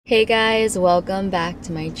Hey guys, welcome back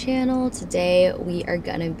to my channel. Today we are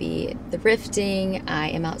gonna be thrifting. I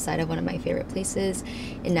am outside of one of my favorite places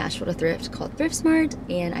in Nashville to thrift called Thrift Smart,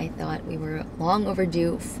 and I thought we were long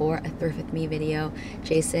overdue for a Thrift With Me video.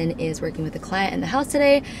 Jason is working with a client in the house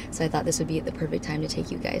today, so I thought this would be the perfect time to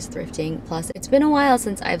take you guys thrifting. Plus, it's been a while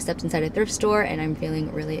since I've stepped inside a thrift store, and I'm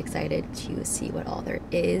feeling really excited to see what all there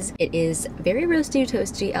is. It is very roasty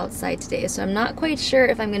toasty outside today, so I'm not quite sure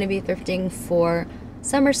if I'm gonna be thrifting for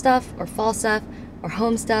summer stuff or fall stuff or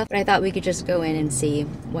home stuff, but I thought we could just go in and see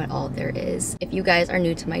what all there is. If you guys are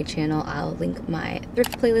new to my channel, I'll link my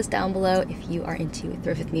thrift playlist down below. If you are into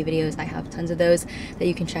Thrift With Me videos, I have tons of those that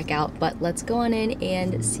you can check out, but let's go on in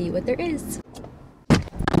and see what there is.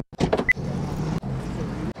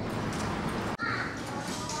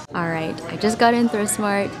 Alright, I just got in Thrift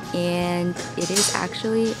Smart and it is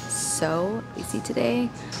actually so busy today,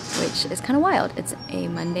 which is kind of wild. It's a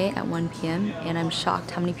Monday at 1 p.m. and I'm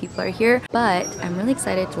shocked how many people are here, but I'm really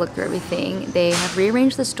excited to look through everything. They have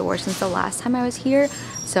rearranged the store since the last time I was here,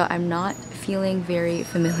 so I'm not feeling very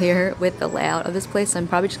familiar with the layout of this place, so I'm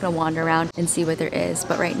probably just gonna wander around and see what there is.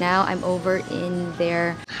 But right now I'm over in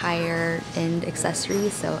their higher end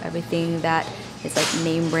accessories, so everything that is like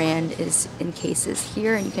name brand is in cases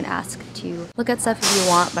here, and you can ask to look at stuff if you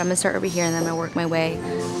want, but I'm gonna start over here and then I'm gonna work my way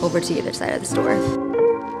over to the other side of the store.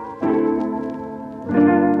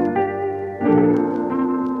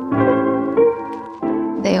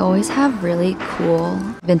 They always have really cool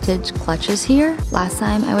vintage clutches here. Last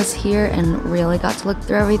time I was here and really got to look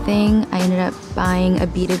through everything, I ended up buying a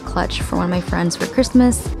beaded clutch for one of my friends for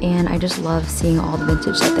Christmas, and I just love seeing all the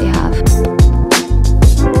vintage that they have.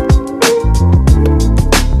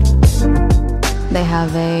 They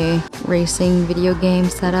have a racing video game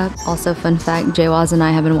setup. Also, fun fact, Jaywaz and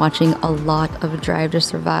I have been watching a lot of Drive to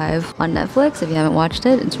Survive on Netflix. If you haven't watched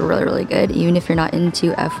it, it's really, really good. Even if you're not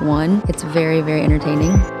into F1, it's very, very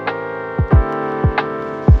entertaining.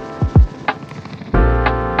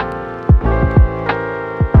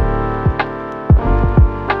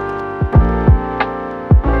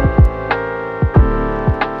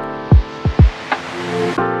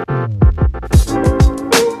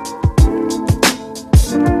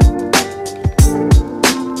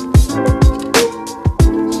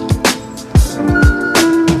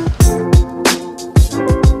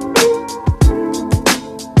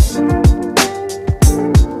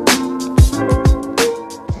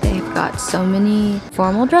 So many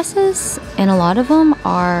formal dresses, and a lot of them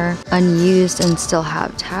are unused and still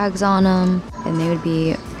have tags on them, and they would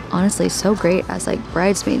be honestly so great as like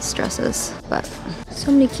bridesmaids dresses, but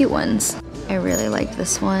so many cute ones. I really like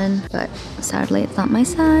this one, but sadly it's not my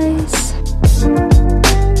size.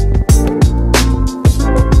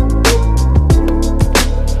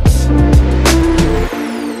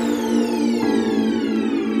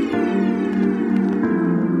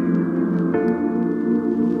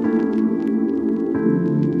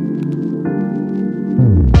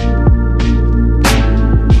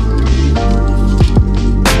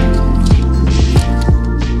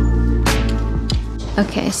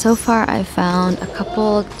 Okay, so far I've found a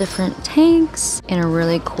couple different tanks and a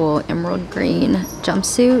really cool emerald green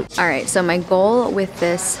jumpsuit. All right, so my goal with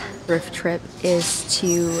this thrift trip is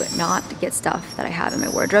to not get stuff that I have in my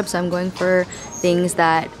wardrobe. So I'm going for things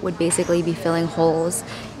that would basically be filling holes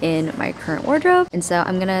in my current wardrobe. And so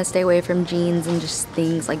I'm gonna stay away from jeans and just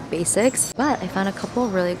things like basics. But I found a couple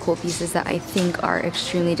really cool pieces that I think are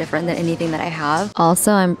extremely different than anything that I have.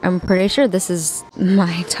 Also, I'm pretty sure this is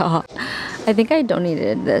my top. I think I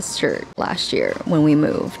donated this shirt last year when we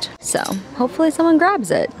moved, so hopefully someone grabs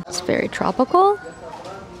it. It's very tropical.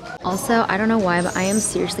 Also, I don't know why, but I am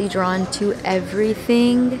seriously drawn to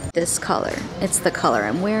everything this color. It's the color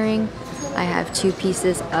I'm wearing. I have 2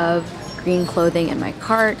 pieces of green clothing in my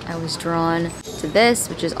cart. I was drawn to this,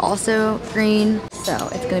 which is also green, so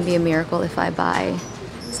it's gonna be a miracle if I buy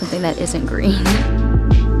something that isn't green.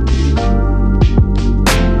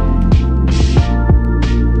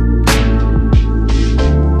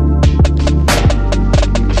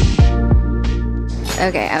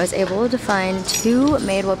 Okay, I was able to find 2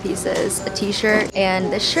 Madewell pieces, a t-shirt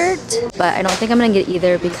and this shirt, but I don't think I'm gonna get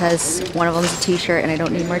either because one of them is a t-shirt and I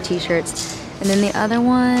don't need more t-shirts. And then the other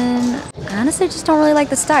one, I honestly just don't really like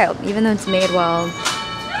the style. Even though it's Madewell,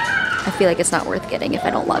 I feel like it's not worth getting if I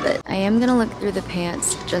don't love it. I am gonna look through the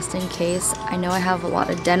pants just in case. I know I have a lot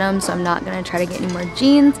of denim, so I'm not gonna try to get any more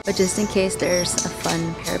jeans, but just in case there's a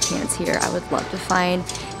fun pair of pants here, I would love to find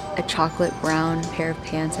a chocolate brown pair of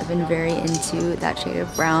pants. I've been very into that shade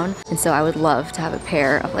of brown, and so I would love to have a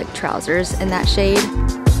pair of like trousers in that shade.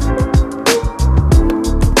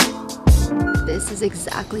 This is is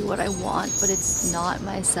exactly what I want, but it's not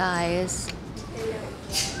my size.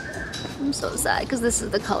 I'm so sad because this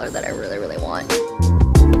is the color that I really, really want.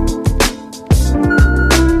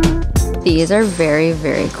 These are very,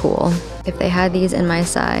 very cool. If they had these in my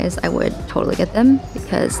size, I would totally get them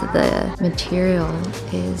because the material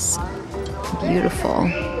is beautiful.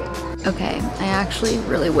 Okay, I actually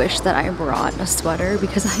really wish that I brought a sweater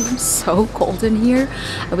because I am so cold in here.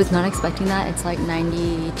 I was not expecting that. It's like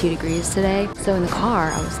 92 degrees today. So in the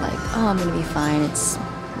car, I was like, oh, I'm gonna be fine. It's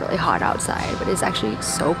really hot outside, but it's actually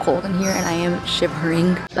so cold in here and I am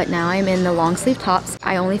shivering. But now I'm in the long sleeve tops.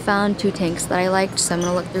 I only found 2 tanks that I liked, so I'm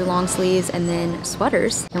gonna look through long sleeves and then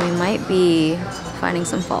sweaters. And we might be finding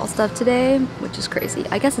some fall stuff today, which is crazy.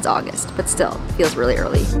 I guess it's August, but still, it feels really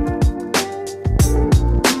early.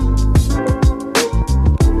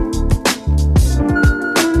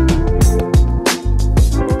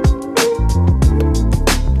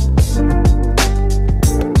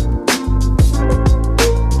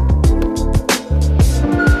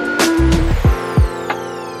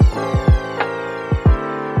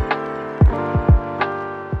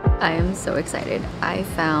 I am so excited. I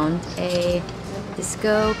found a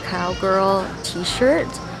Disco Cowgirl t-shirt,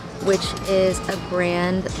 which is a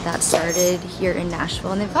brand that started here in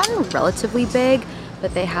Nashville, and they've gotten relatively big,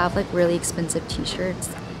 but they have like really expensive t-shirts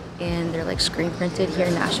and they're like screen printed here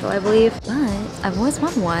in Nashville, I believe. But I've always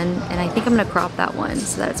wanted one and I think I'm gonna crop that one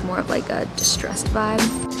so that it's more of like a distressed vibe.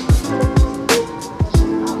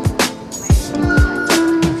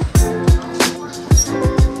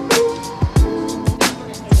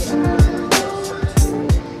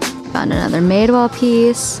 Found another Madewell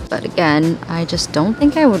piece, but again, I just don't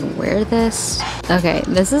think I would wear this. Okay,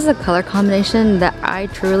 this is a color combination that I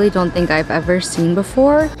truly don't think I've ever seen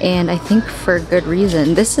before, and I think for good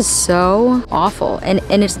reason. This is so awful, and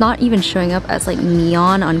it's not even showing up as like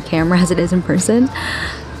neon on camera as it is in person.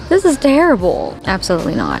 This is terrible.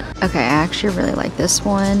 Absolutely not. Okay, I actually really like this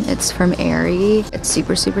one. It's from Aerie. It's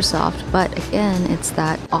super, super soft, but again, it's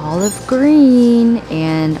that olive green,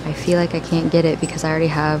 and I feel like I can't get it because I already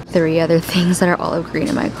have 3 other things that are olive green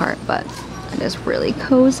in my cart, but it is really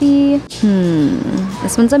cozy.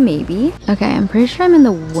 This one's a maybe. Okay, I'm pretty sure I'm in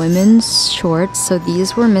the women's shorts, so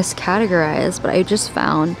these were miscategorized, but I just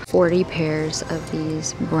found 40 pairs of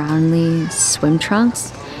these Brownlee swim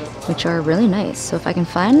trunks, which are really nice. So if I can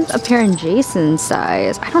find a pair in Jason's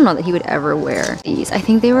size, I don't know that he would ever wear these. I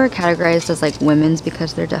think they were categorized as like women's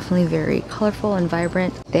because they're definitely very colorful and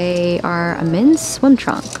vibrant. They are a men's swim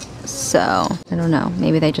trunk. So I don't know,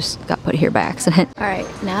 maybe they just got put here by accident. All right,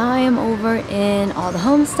 now I am over in all the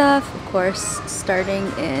home stuff. Of course, starting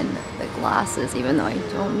in the glasses, even though I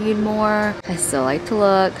don't need more. I still like to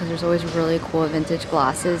look because there's always really cool vintage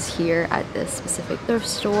glasses here at this specific thrift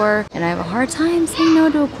store. And I have a hard time saying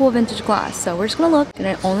no to a cool vintage glass. So we're just gonna look, and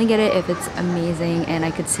I only get it if it's amazing and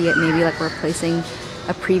I could see it maybe like replacing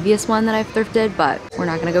a previous one that I've thrifted, but we're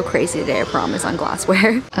not gonna go crazy today, I promise, on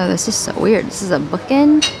glassware. Oh, this is so weird. This is a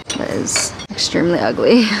bookend that is extremely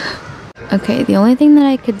ugly. Okay, the only thing that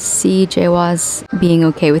I could see Jaywaz being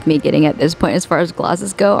okay with me getting at this point as far as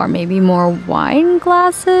glasses go are maybe more wine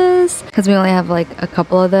glasses, because we only have like a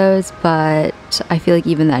couple of those, but I feel like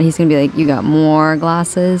even that he's gonna be like, you got more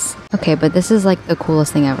glasses. Okay, but this is like the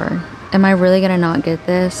coolest thing ever. Am I really gonna not get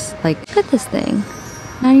this? Like, look at this thing,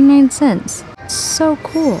 99 cents. So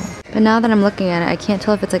cool. But now that I'm looking at it, I can't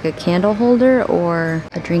tell if it's like a candle holder or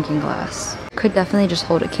a drinking glass. Could definitely just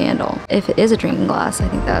hold a candle. If it is a drinking glass, I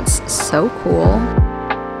think that's so cool.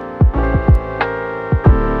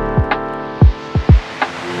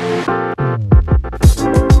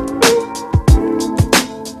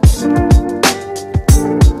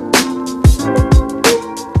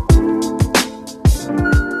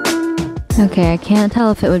 Okay, I can't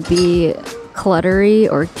tell if it would be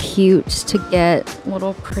cluttery or cute to get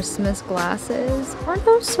little Christmas glasses. Aren't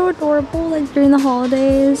those so adorable, like during the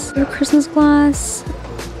holidays? Your Christmas glass.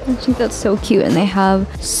 I think that's so cute, and they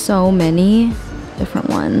have so many different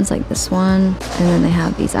ones, like this one, and then they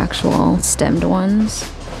have these actual stemmed ones.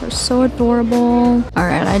 They're so adorable. All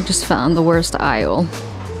right, I just found the worst aisle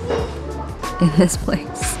in this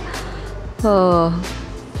place. Oh,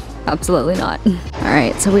 absolutely not. All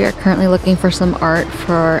right, so we are currently looking for some art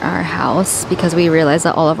for our house because we realized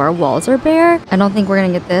that all of our walls are bare. I don't think we're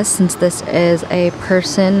gonna get this since this is a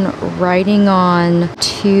person riding on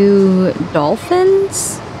 2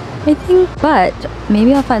 dolphins, I think, but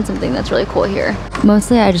maybe I'll find something that's really cool here.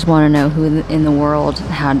 Mostly I just want to know who in the world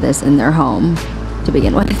had this in their home to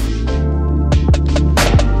begin with.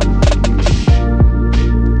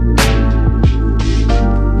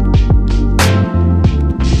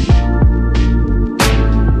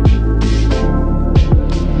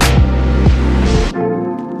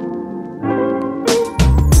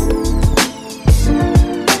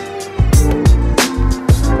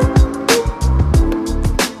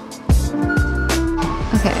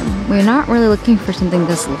 mean, not really looking for something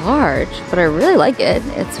this large, but I really like it.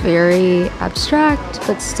 It's very abstract,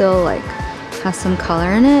 but still like has some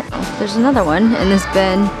color in it. Oh, there's another one in this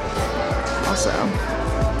bin, also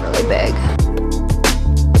really big.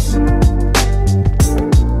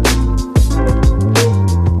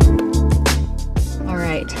 All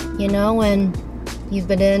right, you know when you've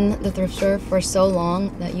been in the thrift store for so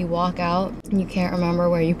long that you walk out and you can't remember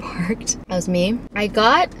where you parked? That was me. I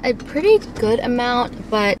got a pretty good amount,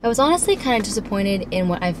 but I was honestly kind of disappointed in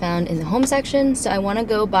what I found in the home section, so I want to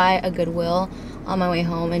go by a Goodwill on my way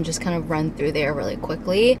home and just kind of run through there really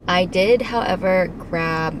quickly. I did, however,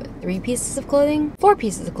 grab 4 pieces of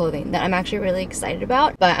clothing that I'm actually really excited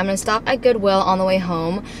about, but I'm gonna stop at Goodwill on the way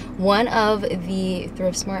home. One of the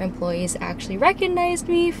Thrift Smart employees actually recognized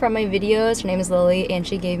me from my videos. Her name is Lily, and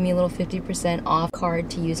she gave me a little 50% off card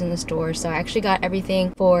to use in the store, so I actually got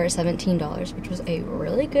everything for $17, which was a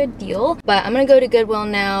really good deal. But I'm gonna go to Goodwill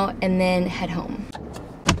now and then head home.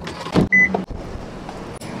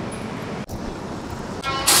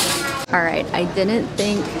 All right, I didn't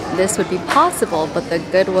think this would be possible, but the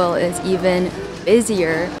Goodwill is even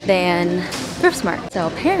busier than Thrift Smart. So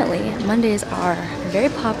apparently Mondays are a very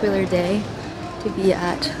popular day to be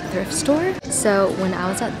at the thrift store. So when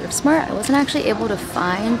I was at Thrift Smart, I wasn't actually able to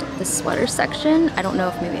find the sweater section. I don't know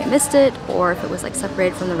if maybe I missed it or if it was like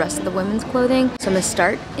separated from the rest of the women's clothing. So I'm gonna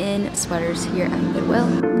start in sweaters here at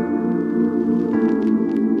Goodwill.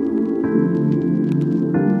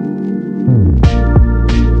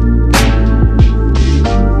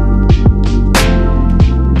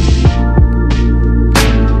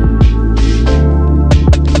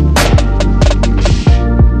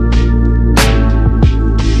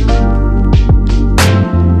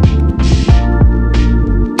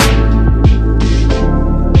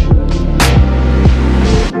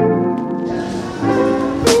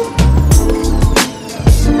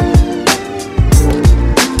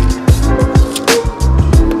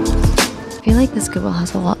 This Goodwill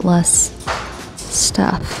has a lot less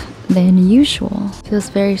stuff than usual. Feels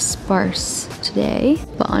very sparse today,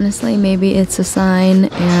 but honestly maybe it's a sign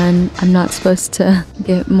and I'm not supposed to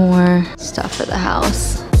get more stuff for the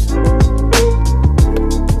house.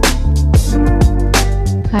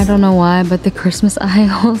 I don't know why, but the Christmas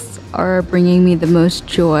aisles are bringing me the most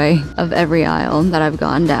joy of every aisle that I've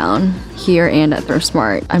gone down here and at Thrift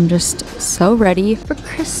Smart. I'm just so ready for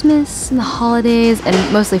Christmas and the holidays,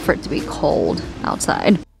 and mostly for it to be cold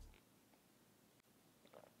outside.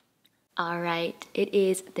 All right, it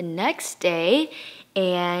is the next day,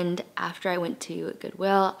 and after I went to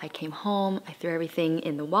Goodwill, I came home, I threw everything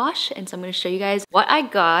in the wash, and so I'm gonna show you guys what I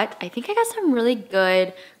got. I think I got some really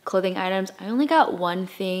good clothing items. I only got one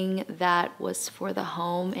thing that was for the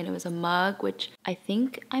home, and it was a mug, which I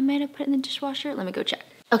think I might have put in the dishwasher. Let me go check.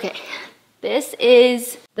 Okay, this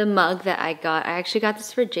is the mug that I got. I actually got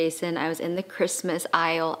this for Jason. I was in the Christmas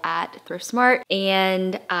aisle at Thrift Smart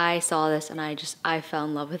and I saw this and I fell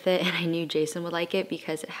in love with it, and I knew Jason would like it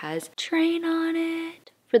because it has train on it.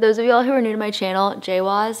 For those of y'all who are new to my channel,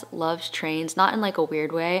 Jaywaz loves trains, not in like a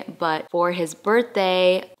weird way, but for his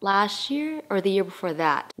birthday last year or the year before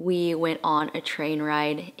that, we went on a train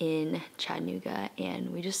ride in Chattanooga,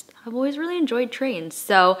 and I've always really enjoyed trains.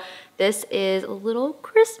 So this is a little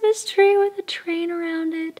Christmas tree with a train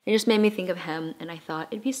around it. It just made me think of him, and I thought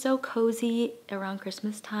it'd be so cozy around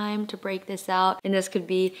Christmas time to break this out, and this could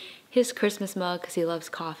be his Christmas mug because he loves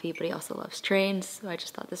coffee, but he also loves trains. So I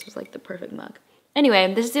just thought this was like the perfect mug.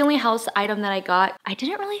 Anyway, this is the only house item that I got. I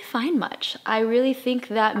didn't really find much. I really think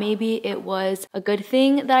that maybe it was a good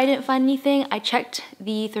thing that I didn't find anything. I checked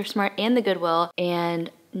the Thrift Smart and the Goodwill,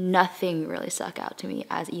 and nothing really stuck out to me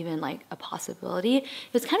as even like a possibility. It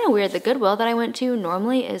was kind of weird. The Goodwill that I went to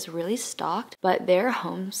normally is really stocked, but their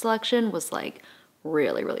home selection was like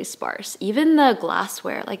really sparse. Even the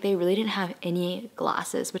glassware, like they really didn't have any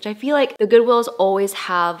glasses, which I feel like the Goodwills always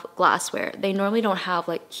have glassware. They normally don't have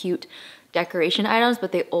like cute decoration items,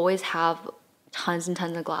 but they always have tons and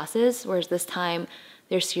tons of glasses, whereas this time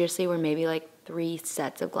there seriously were maybe like 3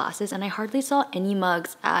 sets of glasses, and I hardly saw any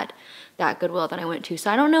mugs at that Goodwill that I went to. So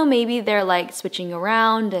I don't know, maybe they're like switching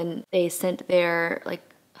around and they sent their like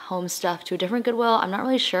home stuff to a different Goodwill. I'm not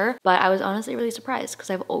really sure, but I was honestly really surprised because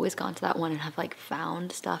I've always gone to that one and have like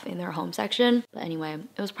found stuff in their home section. But anyway,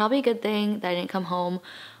 it was probably a good thing that I didn't come home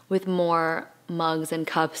with more mugs and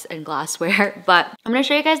cups and glassware. But I'm gonna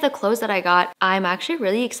show you guys the clothes that I got. I'm actually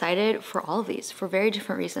really excited for all of these for very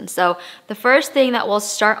different reasons. So the first thing that we'll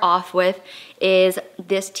start off with is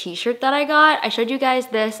this t-shirt that I got. I showed you guys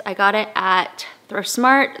this. I got it at Thrift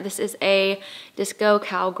Smart. This is a disco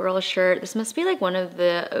cowgirl shirt. This must be like one of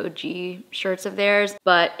the OG shirts of theirs,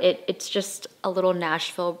 but it's just a little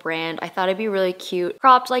Nashville brand. I thought it'd be really cute.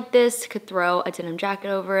 Cropped like this, could throw a denim jacket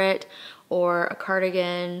over it, or a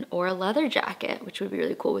cardigan, or a leather jacket, which would be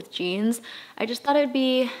really cool with jeans. I just thought it'd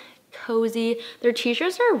be cozy. Their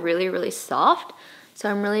t-shirts are really, really soft, so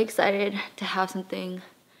I'm really excited to have something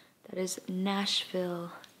that is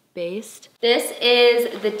Nashville based. This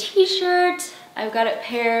is the t-shirt. I've got it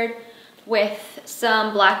paired with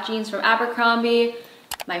some black jeans from Abercrombie,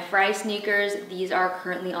 my Fry sneakers. These are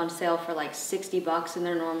currently on sale for like 60 bucks and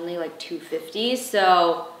they're normally like $2.50.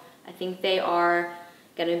 So I think they are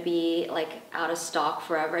gonna be like out of stock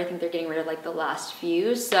forever. I think they're getting rid of like the last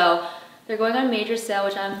few. So they're going on major sale,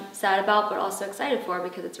 which I'm sad about, but also excited for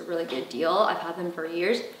because it's a really good deal. I've had them for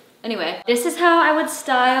years. Anyway, this is how I would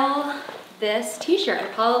style this t-shirt. I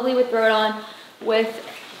probably would throw it on with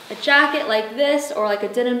a jacket like this, or like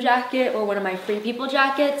a denim jacket, or one of my Free People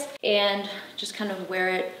jackets, and just kind of wear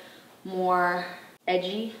it more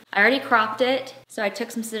edgy. I already cropped it, so I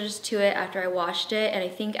took some scissors to it after I washed it, and I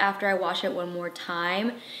think after I wash it one more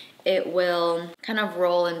time, it will kind of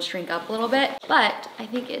roll and shrink up a little bit, but I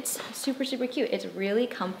think it's super, super cute. It's really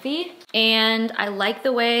comfy, and I like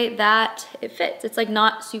the way that it fits. It's like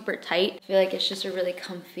not super tight. I feel like it's just a really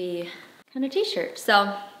comfy kind of t-shirt.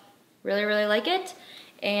 So really, really like it,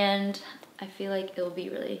 and I feel like it'll be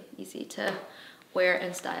really easy to wear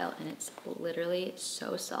and style, and it's literally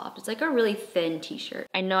so soft. It's like a really thin t-shirt.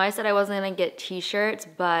 I know I said I wasn't gonna get t-shirts,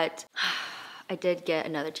 but I did get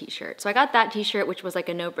another t-shirt. So I got that t-shirt, which was like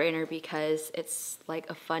a no-brainer because it's like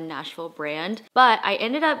a fun Nashville brand. But I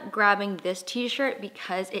ended up grabbing this t-shirt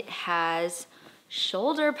because it has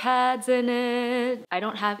shoulder pads in it. I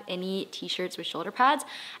don't have any t-shirts with shoulder pads.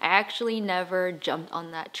 I actually never jumped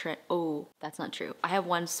on that trend. Oh, that's not true. I have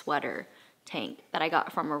one sweater tank that I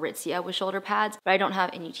got from Aritzia with shoulder pads, but I don't have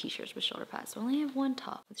any t-shirts with shoulder pads. So I only have one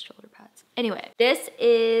top with shoulder pads. Anyway, this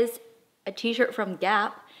is a t-shirt from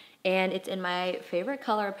Gap, and it's in my favorite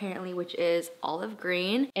color apparently, which is olive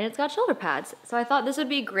green, and it's got shoulder pads. So I thought this would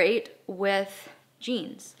be great with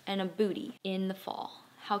jeans and a bootie in the fall.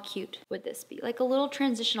 How cute would this be? Like a little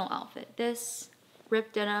transitional outfit. This,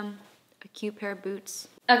 ripped denim, a cute pair of boots.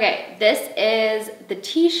 Okay, this is the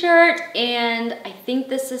t-shirt, and I think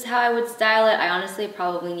this is how I would style it. I honestly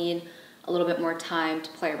probably need a little bit more time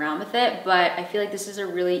to play around with it, but I feel like this is a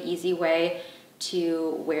really easy way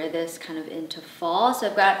to wear this kind of into fall. So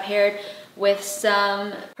I've got it paired with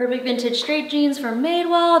some Perfect Vintage straight jeans from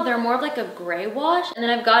Madewell. They're more of like a gray wash. And then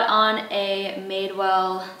I've got on a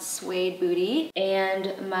Madewell suede bootie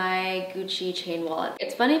and my Gucci chain wallet.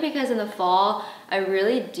 It's funny because in the fall, I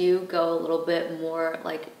really do go a little bit more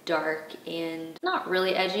like dark and not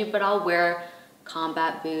really edgy, but I'll wear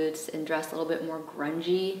combat boots and dress a little bit more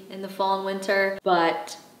grungy in the fall and winter.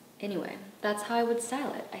 But anyway, that's how I would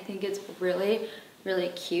style it. I think it's really, really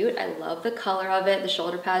cute. I love the color of it. The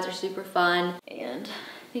shoulder pads are super fun, and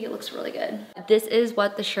I think it looks really good. This is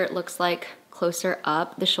what the shirt looks like closer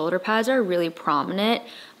up. The shoulder pads are really prominent,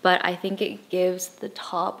 but I think it gives the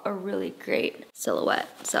top a really great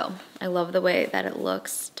silhouette. So I love the way that it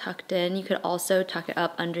looks tucked in. You could also tuck it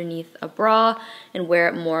up underneath a bra and wear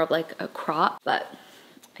it more of like a crop, but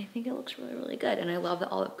I think it looks really, really good. And I love the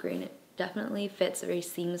olive green. It definitely fits very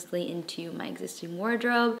seamlessly into my existing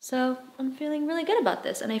wardrobe. So I'm feeling really good about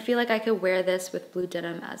this, and I feel like I could wear this with blue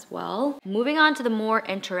denim as well. Moving on to the more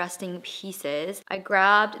interesting pieces, I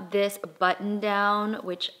grabbed this button down,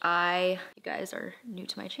 which you guys are new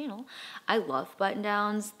to my channel, I love button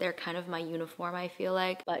downs. They're kind of my uniform, I feel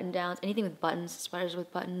like. Button downs, anything with buttons, sweaters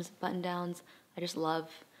with buttons, button downs. I just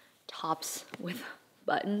love tops with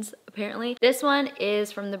buttons, apparently. This one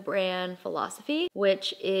is from the brand Philosophy,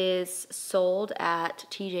 which is sold at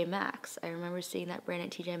TJ Maxx. I remember seeing that brand at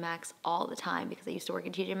TJ Maxx all the time because I used to work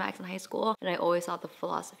at TJ Maxx in high school, and I always saw the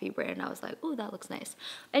Philosophy brand, and I was like, oh, that looks nice.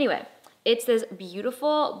 Anyway, it's this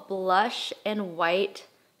beautiful blush and white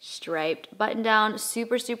striped button down,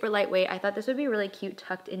 super, super lightweight. I thought this would be really cute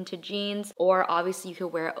tucked into jeans, or obviously you could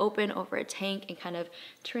wear it open over a tank and kind of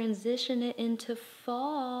transition it into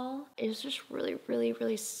fall. It's just really, really,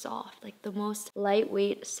 really soft, like the most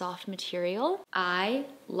lightweight, soft material. I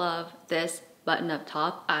love this button up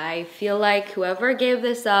top. I feel like whoever gave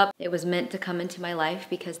this up, it was meant to come into my life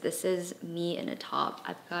because this is me in a top.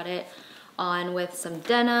 I've got it on with some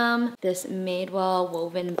denim, this Madewell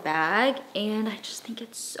woven bag, and I just think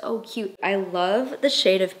it's so cute. I love the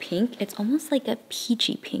shade of pink. It's almost like a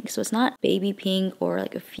peachy pink, so it's not baby pink or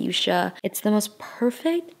like a fuchsia. It's the most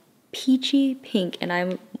perfect peachy pink and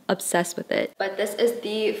I'm obsessed with it. But this is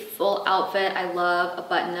the full outfit. I love a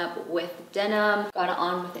button up with denim. Got it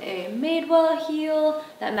on with a Madewell heel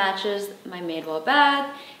that matches my Madewell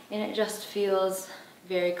bag, and it just feels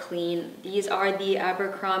very clean. These are the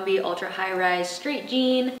Abercrombie Ultra High Rise Straight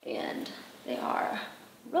Jean, and they are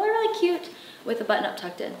really, really cute with a button up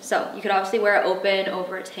tucked in. So you could obviously wear it open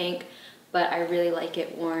over a tank, but I really like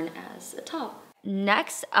it worn as a top.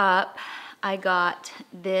 Next up, I got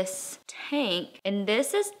this tank, and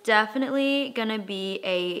this is definitely gonna be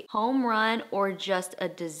a home run or just a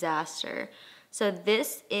disaster. So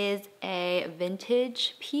this is a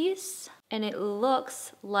vintage piece, and it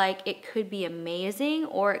looks like it could be amazing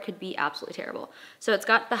or it could be absolutely terrible. So it's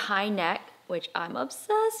got the high neck, which I'm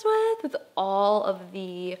obsessed with all of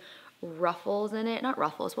the ruffles in it. Not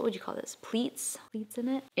ruffles, what would you call this? Pleats in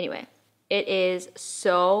it? Anyway. It is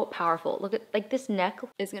so powerful. Look at, like, this neck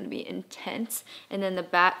is gonna be intense. And then the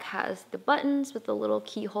back has the buttons with the little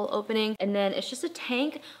keyhole opening. And then it's just a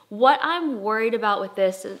tank. What I'm worried about with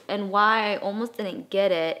this and why I almost didn't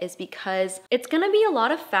get it is because it's gonna be a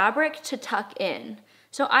lot of fabric to tuck in.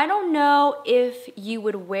 So I don't know if you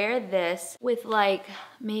would wear this with like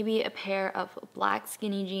maybe a pair of black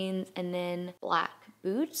skinny jeans and then black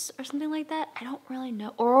boots or something like that. I don't really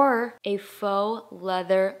know. Or a faux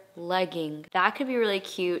leather legging. That could be really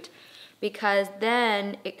cute because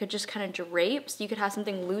then it could just kind of drape. So you could have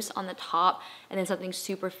something loose on the top and then something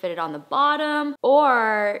super fitted on the bottom.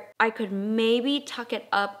 Or I could maybe tuck it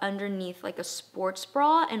up underneath like a sports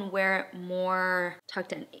bra and wear it more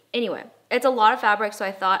tucked in. Anyway, it's a lot of fabric, so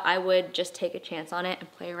I thought I would just take a chance on it and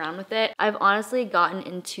play around with it. I've honestly gotten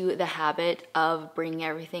into the habit of bringing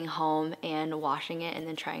everything home and washing it and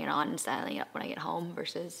then trying it on and styling it up when I get home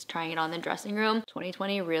versus trying it on in the dressing room.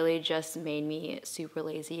 2020 really just made me super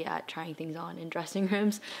lazy at trying things on in dressing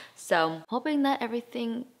rooms. So hoping that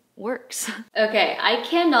everything works. Okay, I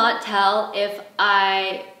cannot tell if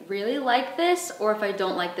I really like this or if I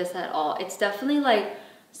don't like this at all. It's definitely like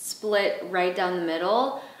split right down the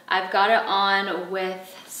middle. I've got it on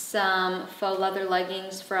with some faux leather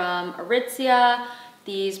leggings from Aritzia,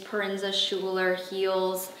 these Parinza Schuler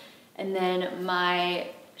heels, and then my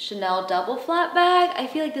Chanel double flat bag. I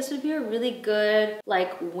feel like this would be a really good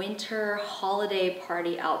like winter holiday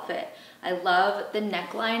party outfit. I love the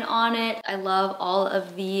neckline on it. I love all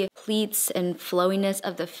of the pleats and flowiness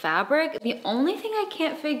of the fabric. The only thing I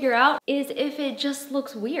can't figure out is if it just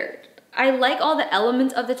looks weird. I like all the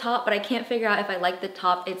elements of the top, but I can't figure out if I like the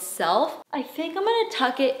top itself. I think I'm gonna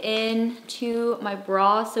tuck it into my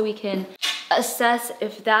bra so we can assess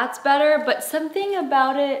if that's better, but something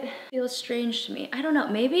about it feels strange to me. I don't know,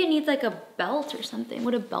 maybe it needs like a belt or something.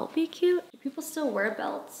 Would a belt be cute? Do people still wear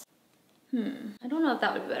belts? I don't know if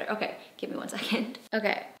that would be better. Okay, give me 1 second.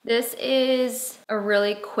 Okay, this is a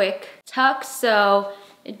really quick tuck, so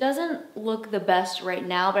it doesn't look the best right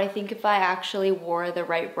now, but I think if I actually wore the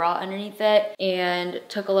right bra underneath it and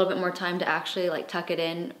took a little bit more time to actually like tuck it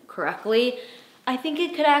in correctly, I think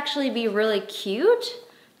it could actually be really cute.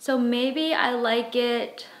 So maybe I like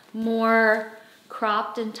it more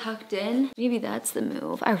cropped and tucked in. Maybe that's the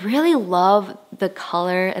move. I really love the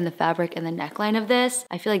color and the fabric and the neckline of this.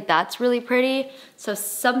 I feel like that's really pretty. So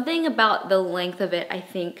something about the length of it, I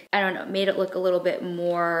think, I don't know, made it look a little bit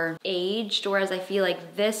more aged, whereas I feel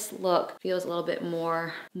like this look feels a little bit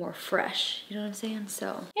more fresh. You know what I'm saying?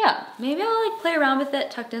 So yeah, maybe I'll like play around with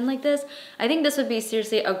it tucked in like this. I think this would be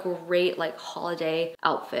seriously a great like holiday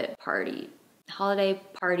outfit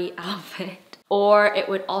outfit. Or it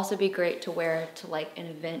would also be great to wear to like an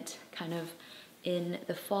event kind of in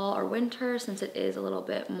the fall or winter, since it is a little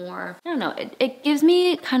bit more, I don't know, it gives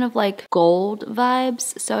me kind of like gold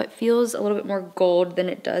vibes. So it feels a little bit more gold than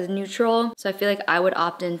it does neutral. So I feel like I would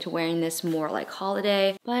opt into wearing this more like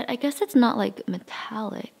holiday, but I guess it's not like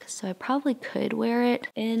metallic. So I probably could wear it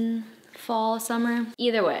in fall, summer.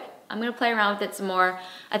 Either way, I'm gonna play around with it some more.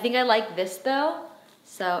 I think I like this though.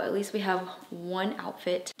 So at least we have one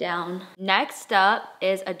outfit down. Next up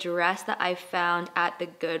is a dress that I found at the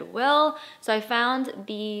Goodwill. So I found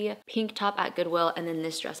the pink top at Goodwill and then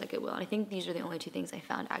this dress at Goodwill. And I think these are the only two things I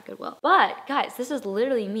found at Goodwill. But guys, this is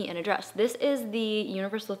literally me in a dress. This is the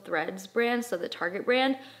Universal Threads brand, so the Target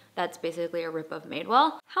brand. That's basically a rip of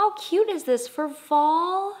Madewell. How cute is this for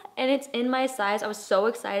fall? And it's in my size. I was so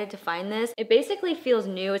excited to find this. It basically feels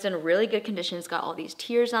new. It's in really good condition. It's got all these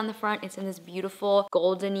tiers on the front. It's in this beautiful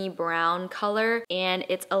goldeny brown color. And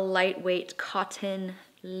it's a lightweight cotton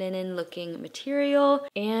linen looking material.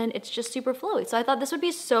 And it's just super flowy. So I thought this would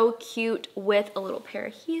be so cute with a little pair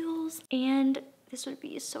of heels and this would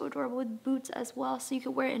be so adorable with boots as well, so you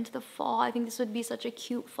could wear it into the fall. I think this would be such a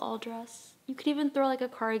cute fall dress. You could even throw like a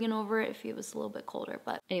cardigan over it if it was a little bit colder.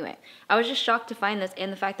 But anyway, I was just shocked to find this,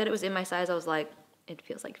 and the fact that it was in my size, I was like, it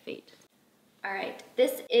feels like fate. All right,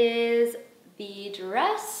 this is the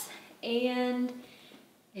dress, and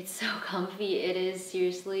it's so comfy. It is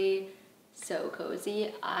seriously so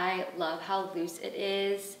cozy. I love how loose it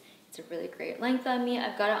is. It's a really great length on me.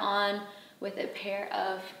 I've got it on with a pair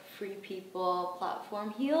of Free People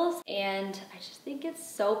platform heels, and I just think it's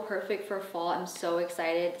so perfect for fall. I'm so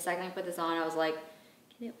excited. The second I put this on, I was like,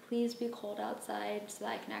 can it please be cold outside so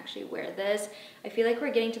that I can actually wear this? I feel like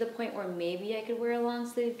we're getting to the point where maybe I could wear a long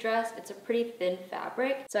sleeve dress. It's a pretty thin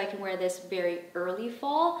fabric, so I can wear this very early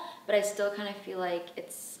fall, but I still kind of feel like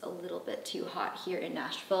it's a little bit too hot here in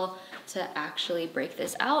Nashville to actually break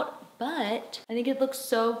this out. But I think it looks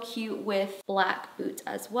so cute with black boots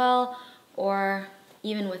as well, or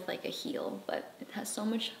even with like a heel, but it has so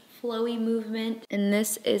much flowy movement. And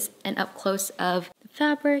this is an up close of the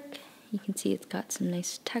fabric. You can see it's got some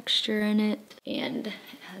nice texture in it, and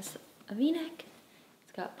it has a V-neck.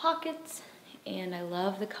 It's got pockets, and I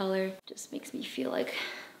love the color. It just makes me feel like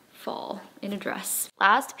fall in a dress.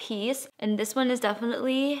 Last piece, and this one is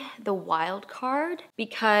definitely the wild card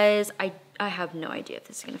because I have no idea if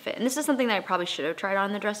this is gonna fit. And this is something that I probably should have tried on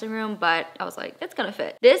in the dressing room, but I was like, it's gonna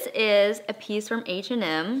fit. This is a piece from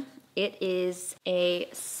H&M. It is a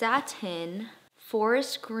satin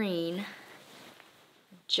forest green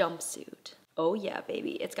jumpsuit. Oh yeah,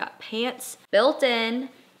 baby. It's got pants built in.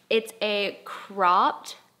 It's a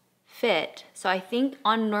cropped fit. So I think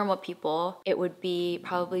on normal people, it would be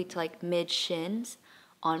probably to like mid shins.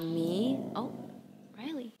 On me, oh,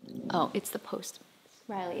 Riley. Oh, it's the post.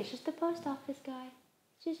 Riley, it's just the post office guy.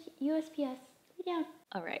 It's just USPS. Lay down.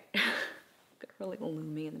 All right. Got her like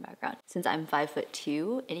looming in the background. Since I'm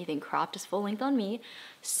 5'2", anything cropped is full length on me.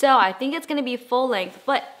 So I think it's gonna be full length,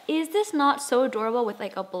 but is this not so adorable with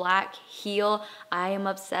like a black heel? I am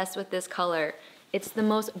obsessed with this color. It's the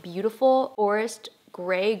most beautiful forest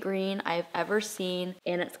gray green I've ever seen,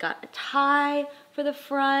 and it's got a tie for the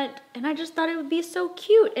front, and I just thought it would be so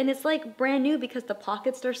cute. And it's like brand new because the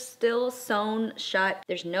pockets are still sewn shut.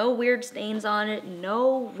 There's no weird stains on it,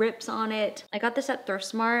 no rips on it. I got this at Thrift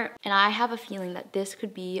Smart, and I have a feeling that this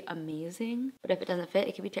could be amazing, but if it doesn't fit,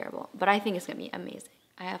 it could be terrible. But I think it's gonna be amazing.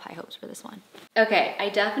 I have high hopes for this one. Okay, I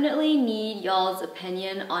definitely need y'all's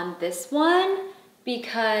opinion on this one,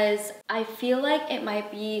 because I feel like it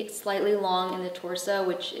might be slightly long in the torso,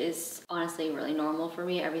 which is honestly really normal for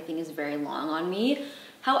me. Everything is very long on me.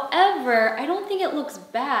 However, I don't think it looks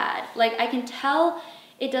bad. Like, I can tell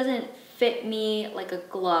it doesn't fit me like a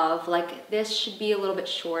glove. Like, this should be a little bit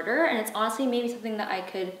shorter, and it's honestly maybe something that I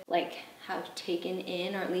could like have taken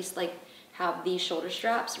in, or at least like have these shoulder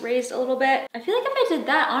straps raised a little bit. I feel like if I did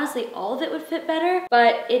that, honestly, all of it would fit better,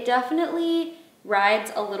 but it definitely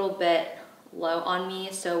rides a little bit low on me.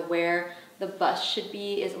 So where the bust should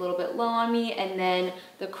be is a little bit low on me, and then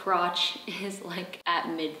the crotch is like at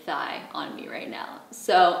mid-thigh on me right now.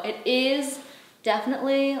 So it is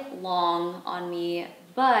definitely long on me,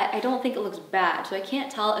 but I don't think it looks bad. So I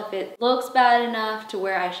can't tell if it looks bad enough to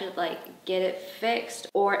where I should like get it fixed,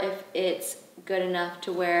 or if it's good enough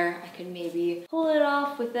to where I could maybe pull it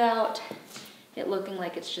off without it looking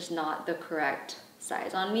like it's just not the correct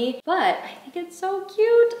size on me. But I think it's so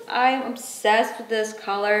cute. I'm obsessed with this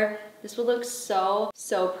color. This would look so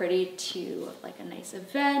pretty to like a nice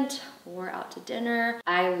event or out to dinner.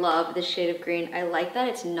 I love this shade of green. I like that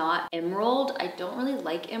it's not emerald. I don't really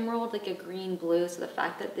like emerald, like a green blue. So the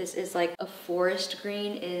fact that this is like a forest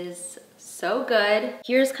green is so good.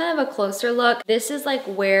 Here's kind of a closer look. This is like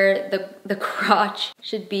where the crotch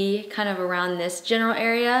should be, kind of around this general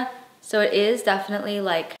area. So it is definitely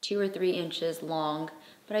like 2 or 3 inches long,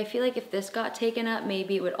 but I feel like if this got taken up,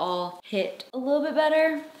 maybe it would all hit a little bit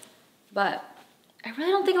better. But I really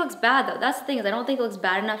don't think it looks bad though. That's the thing, is I don't think it looks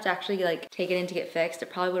bad enough to actually like take it in to get fixed. It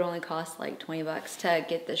probably would only cost like 20 bucks to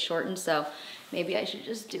get this shortened, so maybe I should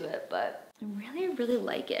just do it. But I really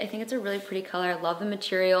like it. I think it's a really pretty color. I love the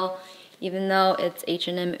material. Even though it's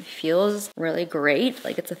H&M, it feels really great.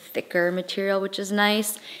 Like, it's a thicker material, which is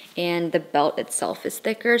nice. And the belt itself is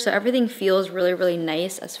thicker. So everything feels really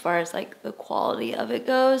nice as far as like the quality of it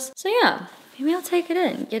goes. So yeah, maybe I'll take it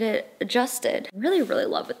in, get it adjusted. Really, really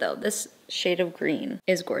love it though. This shade of green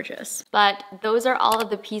is gorgeous. But those are all of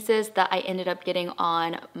the pieces that I ended up getting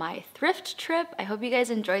on my thrift trip. I hope you guys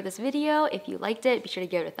enjoyed this video. If you liked it, be sure to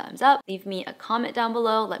give it a thumbs up. Leave me a comment down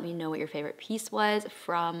below. Let me know what your favorite piece was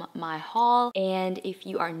from my haul. And if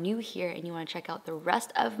you are new here and you want to check out the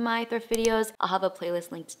rest of my thrift videos, I'll have a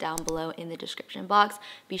playlist linked down below in the description box.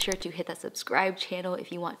 Be sure to hit that subscribe channel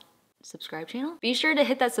if you want Be sure to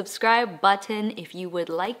hit that subscribe button if you would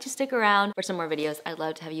like to stick around for some more videos. I'd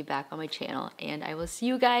love to have you back on my channel, and I will see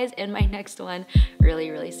you guys in my next one really,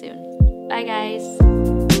 really soon. Bye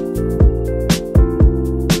guys.